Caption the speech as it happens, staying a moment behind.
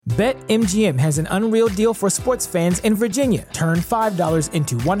BetMGM has an unreal deal for sports fans in Virginia. Turn $5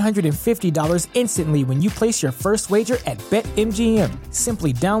 into $150 instantly when you place your first wager at BetMGM.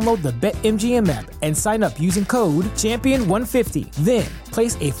 Simply download the BetMGM app and sign up using code Champion150. Then,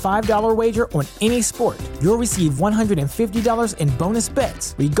 place a $5 wager on any sport. You'll receive $150 in bonus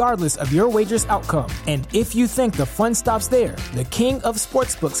bets, regardless of your wager's outcome. And if you think the fun stops there, the King of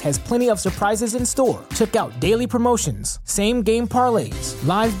Sportsbooks has plenty of surprises in store. Check out daily promotions, same-game parlays,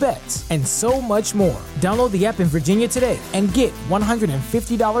 live bets, and so much more. Download the app in Virginia today and get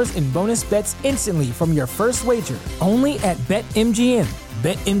 $150 in bonus bets instantly from your first wager. Only at BetMGM.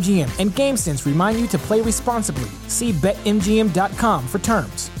 BetMGM and GameSense remind you to play responsibly. See BetMGM.com for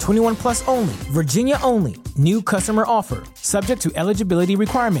terms. 21 plus only. Virginia only. New customer offer. Subject to eligibility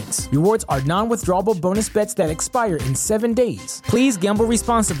requirements. Rewards are non-withdrawable bonus bets that expire in 7 days. Please gamble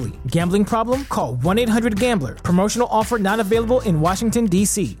responsibly. Gambling problem? Call 1-800-GAMBLER. Promotional offer not available in Washington,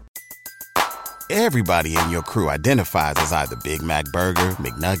 D.C. Everybody in your crew identifies as either Big Mac Burger,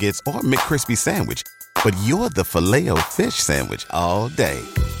 McNuggets, or McCrispy Sandwich. But you're the Filet-O-Fish Sandwich all day.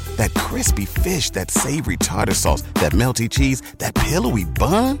 That crispy fish, that savory tartar sauce, that melty cheese, that pillowy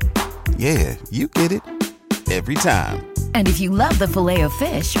bun. Yeah, you get it. Every time. And if you love the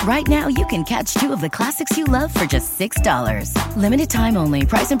Filet-O-Fish, right now you can catch two of the classics you love for just $6. Limited time only.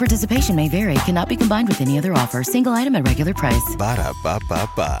 Price and participation may vary. Cannot be combined with any other offer. Single item at regular price.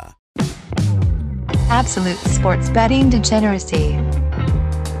 Ba-da-ba-ba-ba. Absolute sports betting degeneracy.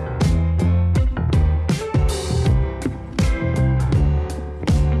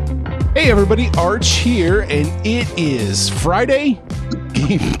 Hey everybody, Arch here, and it is Friday,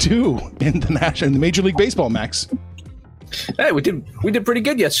 Game 2 in the Major League Baseball, Max. Hey, we did pretty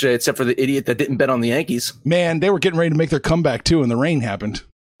good yesterday, except for the idiot that didn't bet on the Yankees. Man, they were getting ready to make their comeback too, and the rain happened.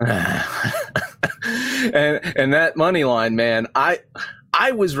 and that money line, man, I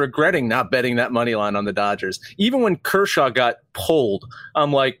was regretting not betting that money line on the Dodgers. Even when Kershaw got pulled,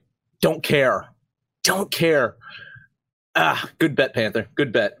 I'm like, don't care. Good bet, Panther.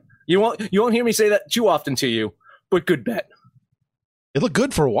 Good bet. You won't hear me say that too often to you, but good bet. It looked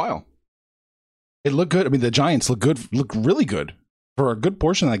good for a while. It looked good. I mean, the Giants looked really good for a good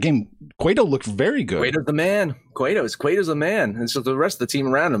portion of that game. Cueto looked very good. Cueto's the man. Cueto's the man. And so the rest of the team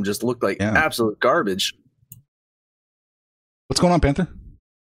around him just looked like absolute garbage. What's going on, Panther?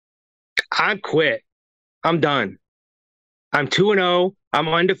 I quit. I'm done. I'm 2-0. I'm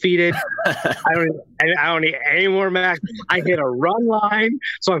undefeated. I don't need any more max. I hit a run line,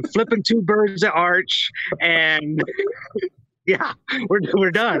 so I'm flipping two birds at Arch, and yeah,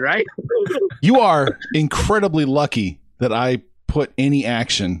 we're done, right? You are incredibly lucky that I put any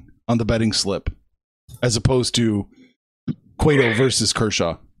action on the betting slip, as opposed to Cueto versus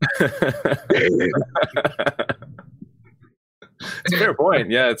Kershaw. It's a fair point.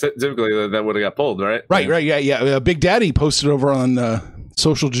 Yeah, it's typically that would have got pulled, right? Right. Yeah. Big Daddy posted over on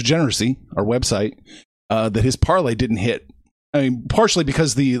Social Degeneracy, our website, that his parlay didn't hit. I mean, partially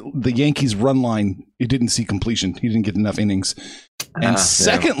because the Yankees run line, he didn't see completion. He didn't get enough innings. And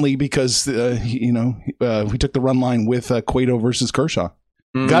secondly, because, we took the run line with Cueto versus Kershaw.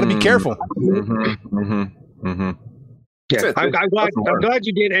 Got to be careful. Yeah, I'm glad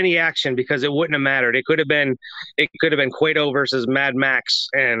you did any action because it wouldn't have mattered. It could have been Cueto versus Mad Max,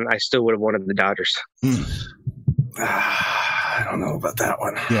 and I still would have wanted the Dodgers. I don't know about that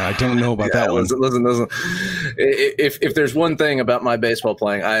one. Yeah, I don't know about that one. Listen. If there's one thing about my baseball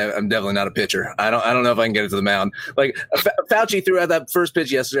playing, I'm definitely not a pitcher. I don't know if I can get it to the mound. Like Fauci threw out that first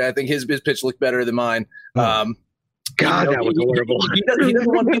pitch yesterday. I think his pitch looked better than mine. God, that was horrible. He doesn't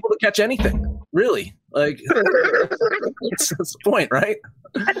want people to catch anything, really. Like, that's the point, right?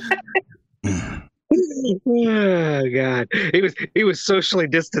 Oh God, he was socially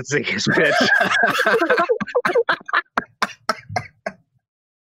distancing his pitch.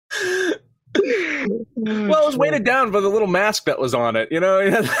 Well, it was weighted down by the little mask that was on it, you know.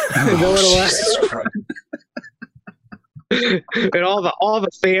 And all the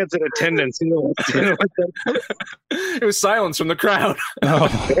fans in attendance, it was silence from the crowd.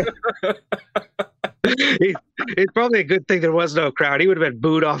 It's probably a good thing there was no crowd. He would have been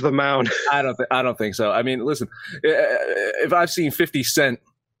booed off the mound. I don't think so. I mean, listen, if I've seen 50 Cent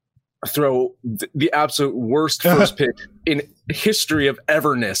throw the absolute worst first pitch in history of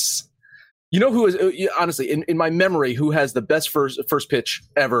everness, you know who is honestly in my memory who has the best first pitch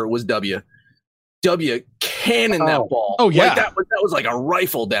ever was W cannon that ball. Oh yeah, like that was like a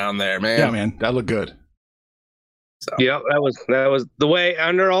rifle down there, man. Yeah, man, that looked good. So. Yeah, that was the way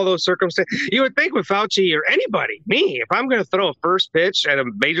under all those circumstances. You would think with Fauci or anybody, me, if I'm going to throw a first pitch at a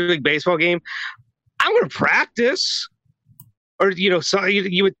Major League Baseball game, I'm going to practice. or so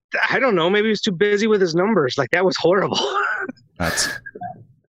you would, I don't know, maybe he was too busy with his numbers. Like, that was horrible.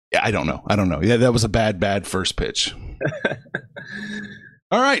 I don't know. Yeah, that was a bad first pitch.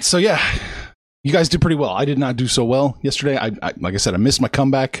 All right, so yeah, you guys did pretty well. I did not do so well yesterday. I like I said, I missed my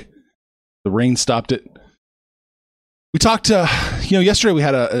comeback. The rain stopped it. We talked, yesterday we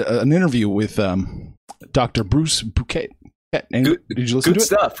had an interview with Dr. Bruce Bouquet. Did you listen to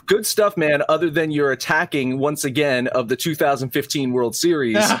it? Good stuff, man. Other than your attacking once again of the 2015 World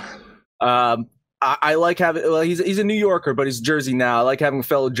Series. I like having. Well, he's a New Yorker, but he's Jersey now. I like having a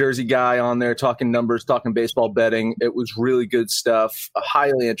fellow Jersey guy on there talking numbers, talking baseball betting. It was really good stuff.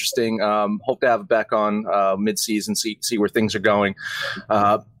 Highly interesting. Hope to have it back on mid-season. See where things are going.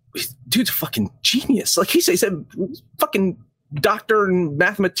 Dude's a fucking genius. Like he said, fucking doctor and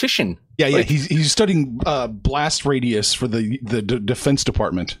mathematician. Yeah. He's studying blast radius for the Defense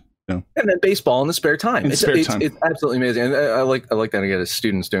Department. And then baseball in the spare time. It's absolutely amazing. And I like that I get his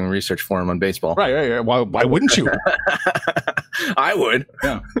students doing research for him on baseball. Right. Why wouldn't you? I would.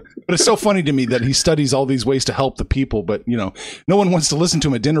 Yeah. But it's so funny to me that he studies all these ways to help the people, but no one wants to listen to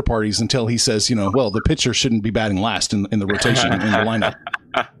him at dinner parties until he says, well, the pitcher shouldn't be batting last in the rotation in the lineup.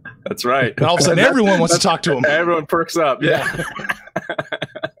 That's right. And all of a sudden everyone wants to talk to him. Everyone perks up. Yeah.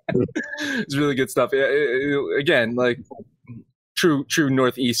 It's really good stuff. Again, like true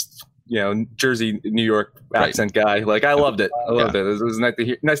Northeast, Jersey, New York accent guy. Like I loved it. It was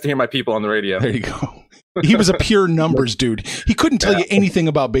nice to hear my people on the radio. There you go. He was a pure numbers dude. He couldn't tell you anything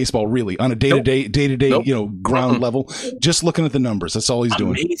about baseball really on a day-to-day, ground level. Just looking at the numbers. That's all he's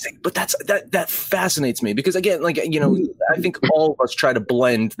doing. Amazing. But that fascinates me because again, I think all of us try to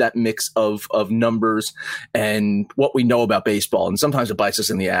blend that mix of numbers and what we know about baseball. And sometimes it bites us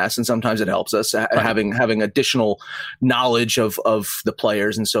in the ass and sometimes it helps us having additional knowledge of the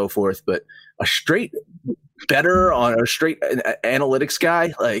players and so forth. But a straight better on a straight analytics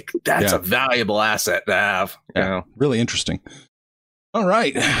guy, like that's a valuable asset to have. Really interesting. All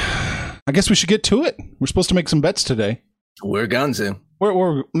right, I guess we should get to it. We're supposed to make some bets today. We're going to.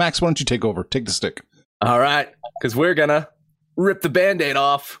 Max, why don't you take over? Take the stick. All right, because we're gonna rip the Band-Aid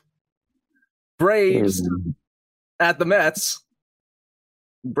off. Braves at the Mets.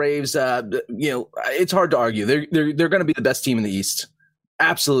 Braves, it's hard to argue. They're going to be the best team in the East.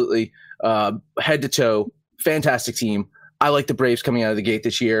 Absolutely, head to toe. Fantastic team. I like the Braves coming out of the gate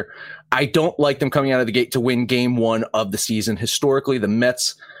this year. I don't like them coming out of the gate to win game one of the season. Historically, the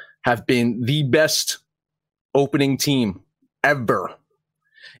Mets have been the best opening team ever.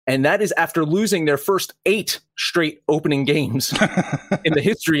 And that is after losing their first 8 straight opening games in the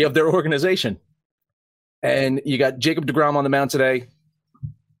history of their organization. And you got Jacob deGrom on the mound today.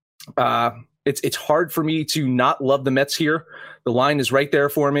 It's hard for me to not love the Mets here. The line is right there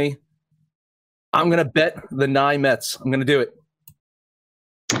for me. I'm going to bet the Nye Mets. I'm going to do it.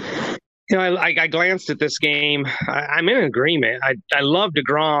 I glanced at this game. I'm in agreement. I love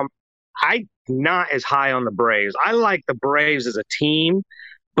deGrom. I'm not as high on the Braves. I like the Braves as a team,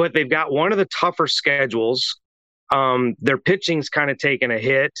 but they've got one of the tougher schedules. Their pitching's kind of taken a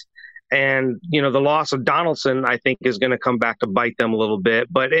hit. And, the loss of Donaldson, I think, is going to come back to bite them a little bit.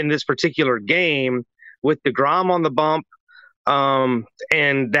 But in this particular game, with deGrom on the bump, and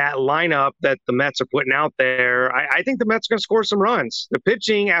that lineup that the Mets are putting out there, I think the Mets are going to score some runs. The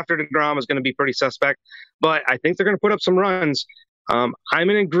pitching after deGrom is going to be pretty suspect, but I think they're going to put up some runs. I'm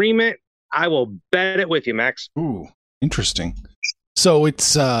in agreement. I will bet it with you, Max. Ooh, interesting. So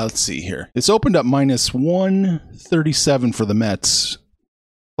it's, let's see here. It's opened up minus 137 for the Mets,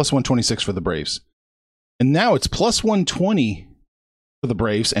 plus 126 for the Braves. And now it's plus 120 for the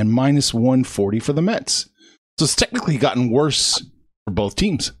Braves and minus 140 for the Mets. So it's technically gotten worse for both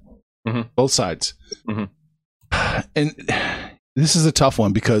teams, both sides. Mm-hmm. And this is a tough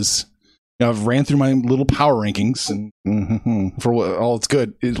one because I've ran through my little power rankings and for all it's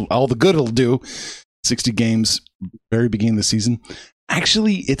good, all the good it'll do. 60 games, very beginning of the season.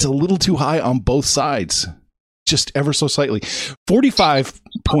 Actually, it's a little too high on both sides, just ever so slightly.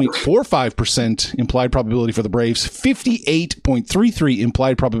 45.45% implied probability for the Braves, 58.33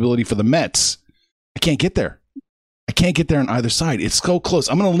 implied probability for the Mets. I can't get there. I can't get there on either side. It's so close.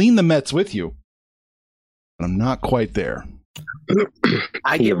 I'm going to lean the Mets with you, but I'm not quite there.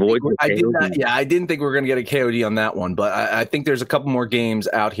 I didn't think we were going to get a KOD on that one, but I think there's a couple more games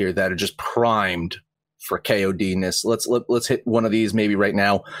out here that are just primed for KOD-ness. Let's hit one of these maybe right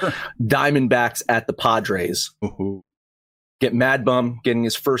now. Sure. Diamondbacks at the Padres. Ooh. Get Mad Bum getting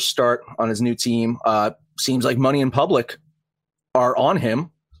his first start on his new team. Seems like money in public are on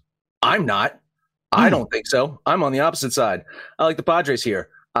him. I'm not. I don't think so. I'm on the opposite side. I like the Padres here.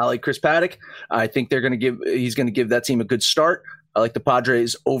 I like Chris Paddock. I think he's going to give that team a good start. I like the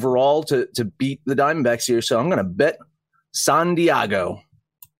Padres overall to beat the Diamondbacks here, so I'm going to bet San Diego.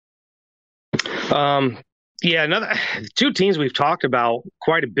 Yeah, another two teams we've talked about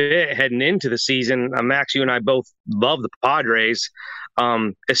quite a bit heading into the season. Max, you and I both love the Padres,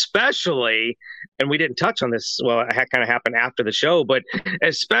 especially, and we didn't touch on this. Well, it kind of happened after the show, but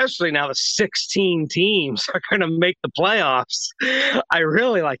especially now the 16 teams are going to make the playoffs. I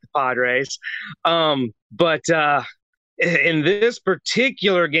really like the Padres, but in this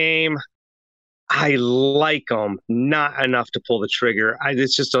particular game, I like them, not enough to pull the trigger.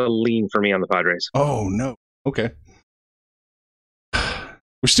 It's just a lean for me on the Padres. Oh, no. Okay.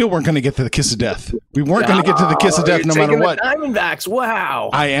 We still weren't going to get to the kiss of death. We weren't going to get to the kiss of death no matter what. Diamondbacks,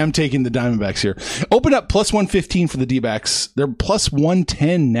 wow. I am taking the Diamondbacks here. Open up plus 115 for the D-backs. They're plus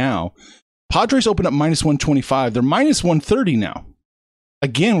 110 now. Padres open up minus 125. They're minus 130 now.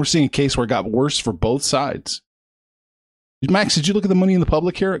 Again, we're seeing a case where it got worse for both sides. Max, did you look at the money in the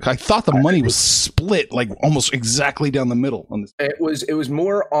public here? I thought the money was split like almost exactly down the middle on this. It was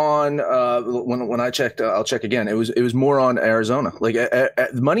more on when I checked. I'll check again. It was more on Arizona. Like the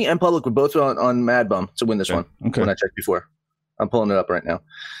money and public were both on Mad Bum to win this one. Okay. When I checked before, I'm pulling it up right now.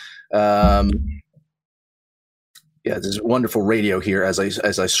 Yeah, this is wonderful radio here as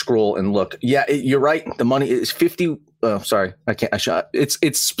I scroll and look. Yeah, you're right. The money is 50. Sorry, I can't. I shot.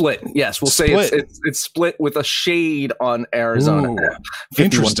 It's split. Yes, we'll say it's split with a shade on Arizona. Ooh,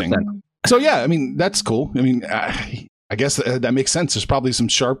 interesting. So yeah, I mean that's cool. I mean, I guess that makes sense. There's probably some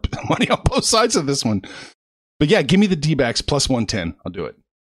sharp money on both sides of this one. But yeah, give me the D-backs plus 110. I'll do it.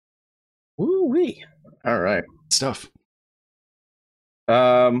 Woo wee. All right. Stuff.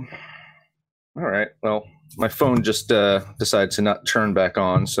 All right. Well, my phone just decided to not turn back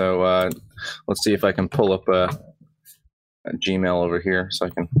on. So let's see if I can pull up a Gmail over here so I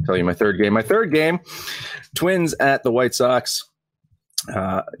can tell you my third game. My third game, Twins at the White Sox.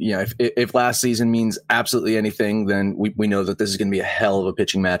 If last season means absolutely anything, then we know that this is going to be a hell of a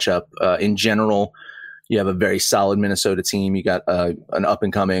pitching matchup. In general, you have a very solid Minnesota team. You got an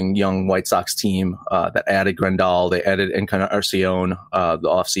up-and-coming young White Sox team that added Grandal. They added Encarnacion the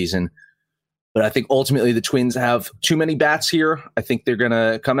offseason. But I think ultimately the Twins have too many bats here. I think they're going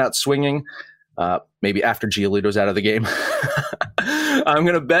to come out swinging. Maybe after Giolito's out of the game. I'm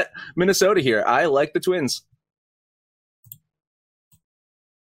going to bet Minnesota here. I like the Twins.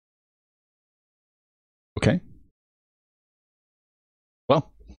 Okay.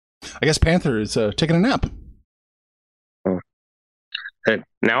 Well, I guess Panther is taking a nap.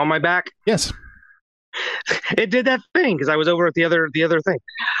 Now am I back? Yes. It did that thing because I was over at the other thing.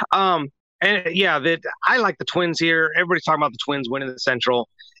 And yeah, I like the Twins here. Everybody's talking about the Twins winning the Central.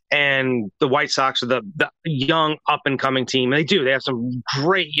 And the White Sox are the young up-and-coming team. They do. They have some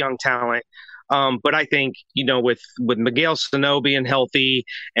great young talent. But I think, with Miguel Sano being healthy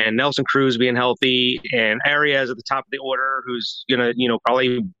and Nelson Cruz being healthy and Arias at the top of the order, who's going to,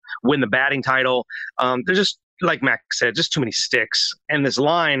 probably win the batting title, there's just, like Max said, just too many sticks. And this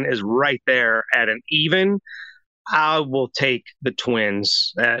line is right there at an even. I will take the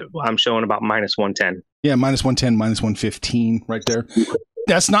Twins. I'm showing about minus 110. Yeah, minus 110, minus 115 right there.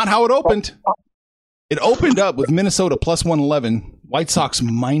 That's not how it opened. It opened up with Minnesota plus 111, White Sox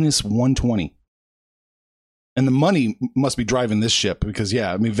minus 120. And the money must be driving this ship because,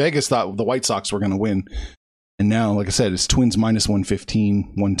 Vegas thought the White Sox were going to win. And now, like I said, it's Twins minus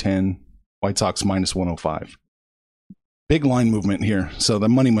 115, 110, White Sox minus 105. Big line movement here. So the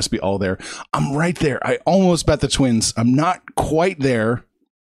money must be all there. I'm right there. I almost bet the Twins. I'm not quite there.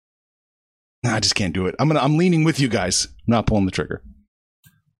 I just can't do it. I'm leaning with you guys. I'm not pulling the trigger.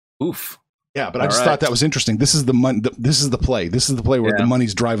 Oof. Yeah, but I just thought that was interesting. This is the this is the play. This is the play where the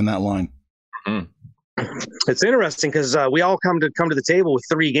money's driving that line. Mm-hmm. It's interesting because we all come to the table with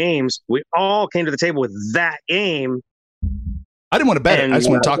 3 games. We all came to the table with that game. I didn't want to bet it. I just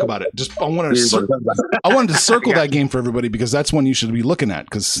want to talk about it. I wanted to circle that game for everybody because that's one you should be looking at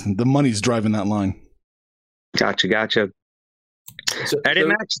because the money's driving that line. Gotcha. Edit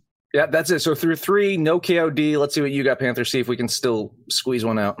match. Yeah, that's it. So through 3, no KOD. Let's see what you got, Panther. See if we can still squeeze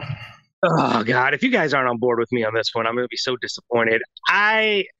one out. Oh God! If you guys aren't on board with me on this one, I'm going to be so disappointed.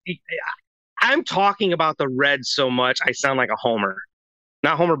 I'm talking about the Reds so much, I sound like a homer.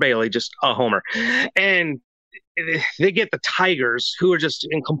 Not Homer Bailey, just a homer. And they get the Tigers, who are just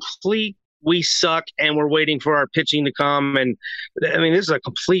in complete we suck and we're waiting for our pitching to come. And I mean, this is a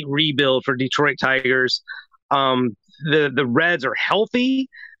complete rebuild for Detroit Tigers. The Reds are healthy.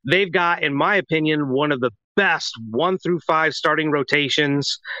 They've got, in my opinion, one of the best 1 through 5 starting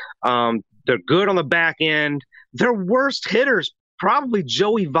rotations. They're good on the back end. Their worst hitters, probably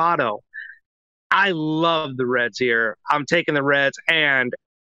Joey Votto. I love the Reds here. I'm taking the Reds, and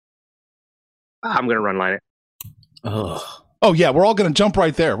I'm going to run line it. Oh, yeah. We're all going to jump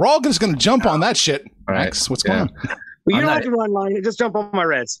right there. We're all just going to jump on that shit. Right. Max, what's going on? Well, you don't have to run line it. Just jump on my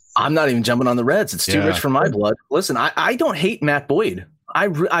Reds. I'm not even jumping on the Reds. It's too rich for my blood. Listen, I don't hate Matt Boyd. I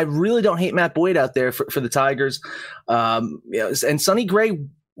really don't hate Matt Boyd out there for the Tigers. And Sonny Gray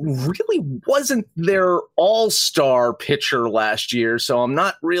really wasn't their all-star pitcher last year, so I'm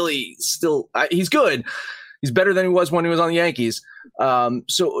not really he's good. He's better than he was when he was on the Yankees.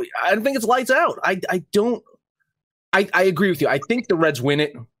 So I don't think it's lights out. I agree with you. I think the Reds win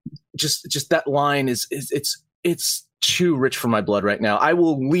it. Just that line it's too rich for my blood right now. I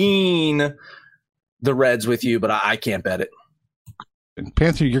will lean the Reds with you, but I can't bet it.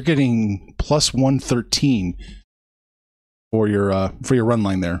 Panther, you're getting plus 113 for your run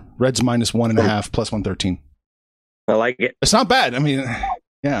line there. Reds minus 1.5, plus 113. I like it. It's not bad. I mean,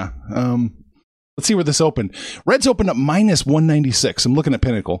 yeah. Let's see where this opened. Reds opened up minus 196. I'm looking at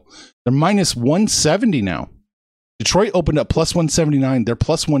Pinnacle. They're minus 170 now. Detroit opened up plus 179. They're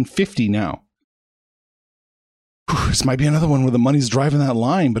plus 150 now. This might be another one where the money's driving that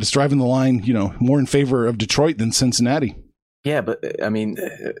line, but it's driving the line, more in favor of Detroit than Cincinnati. Yeah, but I mean,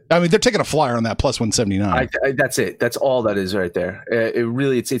 they're taking a flyer on that plus 179. That's it. That's all that is right there.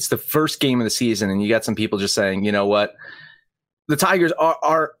 It's the first game of the season, and you got some people just saying, you know what, the Tigers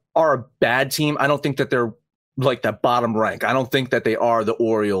are a bad team. I don't think that they're like that bottom rank. I don't think that they are the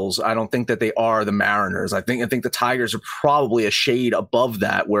Orioles. I don't think that they are the Mariners. I think the Tigers are probably a shade above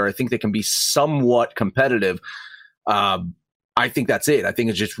that, where I think they can be somewhat competitive. I think that's it. I think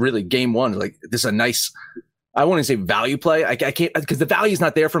it's just really game one. Like, this is a nice, I wouldn't say value play. I can't, because the value is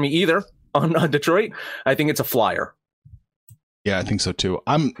not there for me either on Detroit. I think it's a flyer. Yeah, I think so too.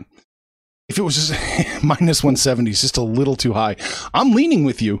 If it was just minus 170, it's just a little too high. I'm leaning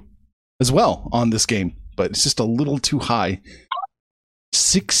with you as well on this game, but it's just a little too high.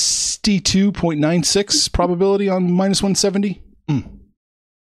 62.96 probability on minus 170.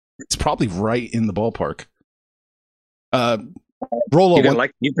 It's probably right in the ballpark. Rolo,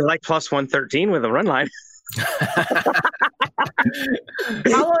 you can like plus 113 with a run line.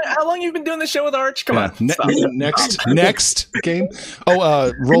 How long you been doing the show with Arch? Come on. Next game.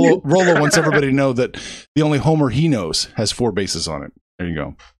 Rolo wants everybody to know that the only homer he knows has 4 bases on it. There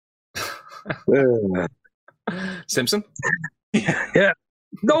you go. Simpson? Yeah.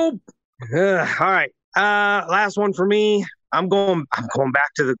 Nope. All right. Last one for me. I'm going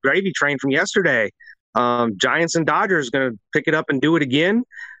back to the gravy train from yesterday. Giants and Dodgers going to pick it up and do it again.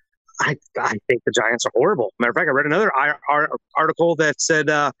 I think the Giants are horrible. Matter of fact, I read another article that said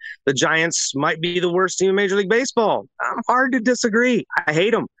the Giants might be the worst team in Major League Baseball. I'm hard to disagree. I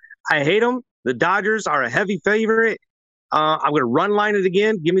hate them. The Dodgers are a heavy favorite. I'm going to run line it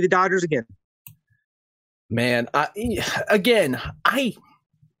again. Give me the Dodgers again. Man, I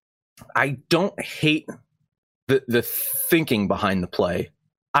don't hate the thinking behind the play.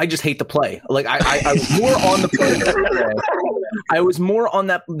 I just hate the play. Like I was more on the play yesterday. I was more on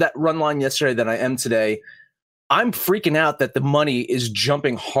that run line yesterday than I am today. I'm freaking out that the money is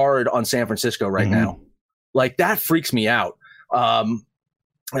jumping hard on San Francisco right now. Like, that freaks me out. The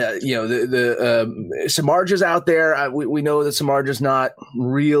Samardzija's out there. We know that Samardzija's not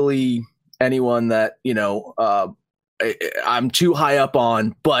really anyone that I'm too high up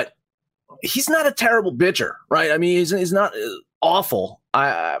on, but he's not a terrible pitcher, right? I mean, he's not awful.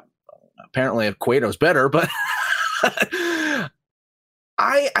 Apparently Cueto's better, but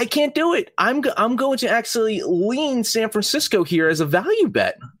I can't do it. I'm going to actually lean San Francisco here as a value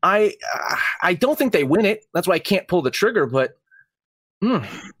bet. I don't think they win it. That's why I can't pull the trigger. But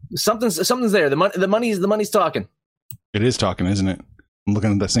something's there. The money's talking. It is talking, isn't it? I'm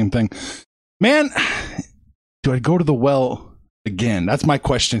looking at that same thing. Man, do I go to the well again? That's my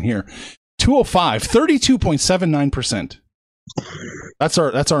question here. 205, 32.79%. That's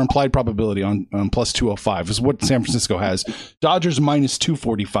our implied probability on plus 205 is what San Francisco has. Dodgers minus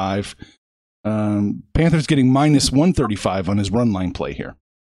 245. Panthers getting minus 135 on his run line play here.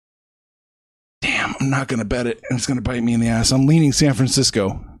 Damn, I'm not going to bet it, and it's going to bite me in the ass. I'm leaning San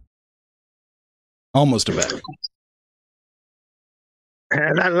Francisco. Almost a bet.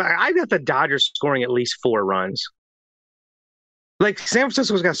 I got the Dodgers scoring at least 4 runs. Like, San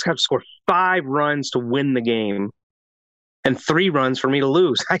Francisco's got to score 5 runs to win the game. And 3 runs for me to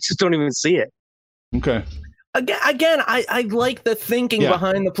lose. I just don't even see it. Okay. Again, I like the thinking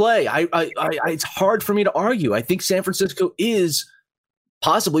behind the play. I it's hard for me to argue. I think San Francisco is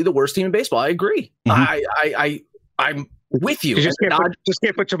possibly the worst team in baseball. I agree. I'm with you. You just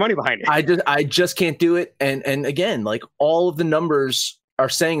can't put your money behind it. I just can't do it. And again, like, all of the numbers are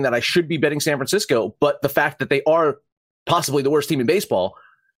saying that I should be betting San Francisco, but the fact that they are possibly the worst team in baseball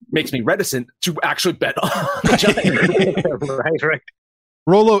makes me reticent to actually bet on the Giants. Right.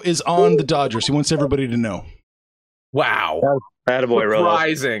 Rolo is on the Dodgers. He wants everybody to know. Wow. Attaboy, Rolo.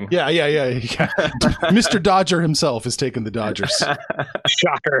 Surprising. Yeah. Mr. Dodger himself is taking the Dodgers.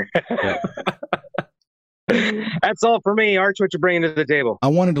 Shocker. That's all for me. Arch, what you bringing to the table? I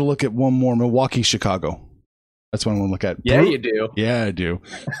wanted to look at one more, Milwaukee, Chicago. That's what I want to look at. Yeah, you do. Yeah, I do.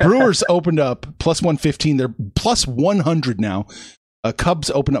 Brewers opened up plus 115. They're plus 100 now. Cubs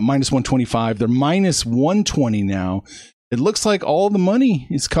opened up minus 125. They're minus 120 now. It looks like all the money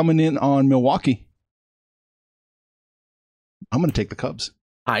is coming in on Milwaukee. I'm going to take the Cubs.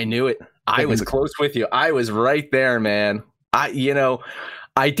 I knew it. I was close with you. I was right there, man. I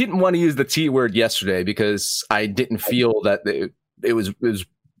didn't want to use the T word yesterday because I didn't feel that it was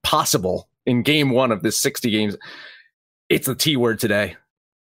possible in game one of this 60 games. It's the T word today.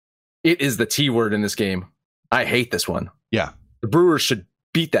 It is the T word in this game. I hate this one. Yeah. The Brewers should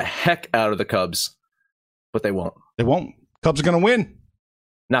beat the heck out of the Cubs, but they won't. They won't. Cubs are going to win.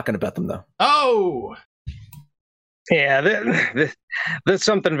 Not going to bet them, though. Oh! Yeah, there's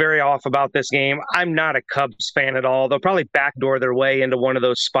something very off about this game. I'm not a Cubs fan at all. They'll probably backdoor their way into one of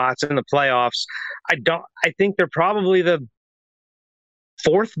those spots in the playoffs. I think they're probably the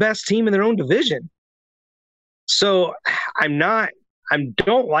fourth best team in their own division. So I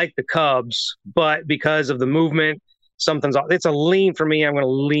don't like the Cubs, but because of the movement, something's off. It's a lean for me. I'm going to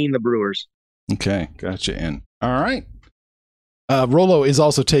lean the Brewers. Okay, gotcha in. All right. Rolo is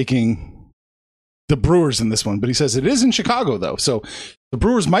also taking the Brewers in this one, but he says it is in Chicago, though. So the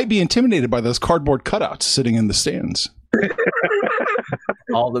Brewers might be intimidated by those cardboard cutouts sitting in the stands.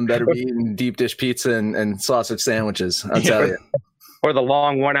 All of them better be eating deep dish pizza and sausage sandwiches, I'll tell you. Or the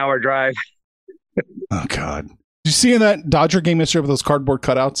long 1 hour drive. Oh, God. Did you see in that Dodger game yesterday with those cardboard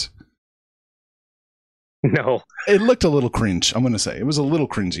cutouts? No. It looked a little cringe, I'm going to say. It was a little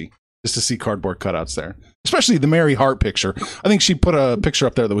cringy just to see cardboard cutouts there. Especially the Mary Hart picture. I think she put a picture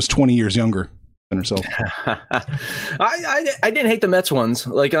up there that was 20 years younger than herself. I didn't hate the Mets ones.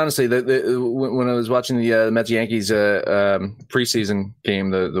 Like, honestly, when I was watching the Mets-Yankees preseason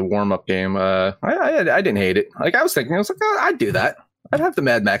game, the warm-up game, I didn't hate it. Like, I was like, oh, I'd do that. I'd have the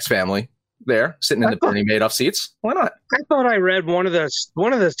Mad Max family there sitting in the Bernie Madoff seats. Why not? I thought I read one of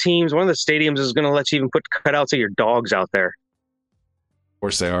the teams, one of the stadiums is going to let you even put cutouts of your dogs out there. Of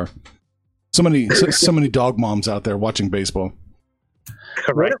course they are. So many dog moms out there watching baseball.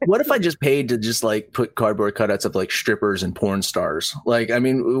 Right. What if I just paid to just like put cardboard cutouts of like strippers and porn stars? Like, I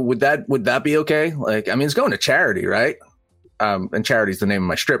mean, would that be okay? Like, I mean, it's going to charity, right? And charity's the name of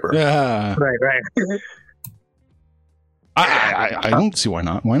my stripper. Yeah. Right. I don't see why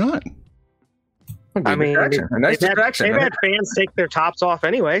not. Why not? I mean, a nice distraction. They've had fans take their tops off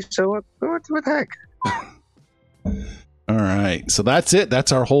anyway, so what the heck? All right. So that's it.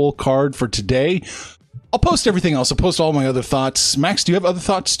 That's our whole card for today. I'll post everything else. I'll post all my other thoughts. Max, do you have other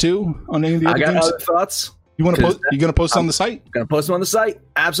thoughts too on any of the other games? I got other thoughts. You want to post? You going to post on the site? Going to post them on the site.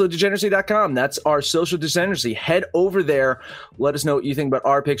 AbsoluteDegeneracy.com. That's our social degeneracy. Head over there. Let us know what you think about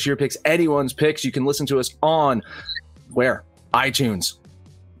our picks, your picks, anyone's picks. You can listen to us on where? iTunes.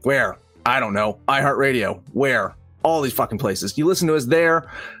 Where? I don't know. iHeartRadio. Where? All these fucking places. You listen to us there.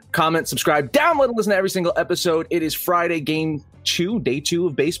 Comment, subscribe, download, and listen to every single episode. It is Friday, game 2, day 2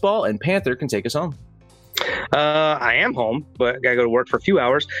 of baseball, and Panther can take us home. I am home, but gotta go to work for a few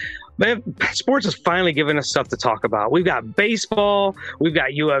hours. Man, sports is finally giving us stuff to talk about. We've got baseball, we've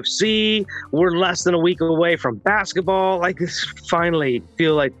got UFC, we're less than a week away from basketball. Like, this finally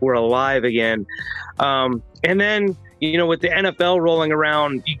feel like we're alive again. And then, with the NFL rolling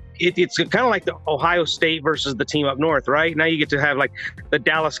around, it's kind of like the Ohio State versus the team up north, right? Now you get to have like the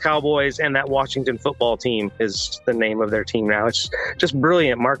Dallas Cowboys and that Washington football team is the name of their team now. It's just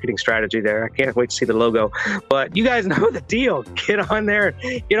brilliant marketing strategy there. I can't wait to see the logo. But you guys know the deal. Get on there,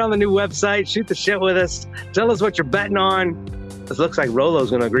 get on the new website, shoot the shit with us, tell us what you're betting on. It looks like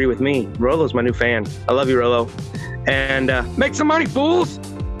Rolo's going to agree with me. Rolo's my new fan. I love you, Rolo. And make some money, fools!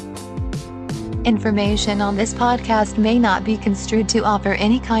 Information on this podcast may not be construed to offer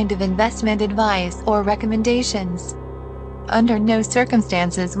any kind of investment advice or recommendations. Under no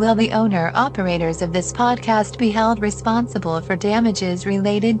circumstances will the owner-operators of this podcast be held responsible for damages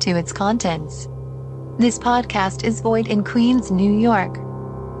related to its contents. This podcast is void in Queens, New York.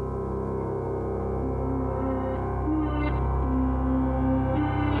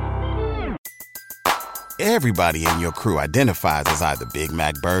 Everybody in your crew identifies as either Big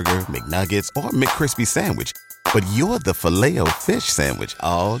Mac Burger, McNuggets, or McCrispy Sandwich. But you're the Filet-O-Fish Sandwich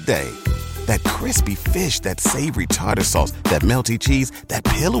all day. That crispy fish, that savory tartar sauce, that melty cheese, that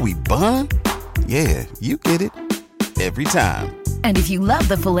pillowy bun. Yeah, you get it. Every time. And if you love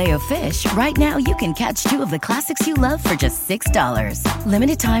the Filet-O-Fish, right now you can catch two of the classics you love for just $6.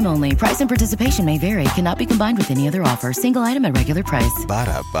 Limited time only. Price and participation may vary. Cannot be combined with any other offer. Single item at regular price.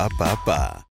 Ba-da-ba-ba-ba.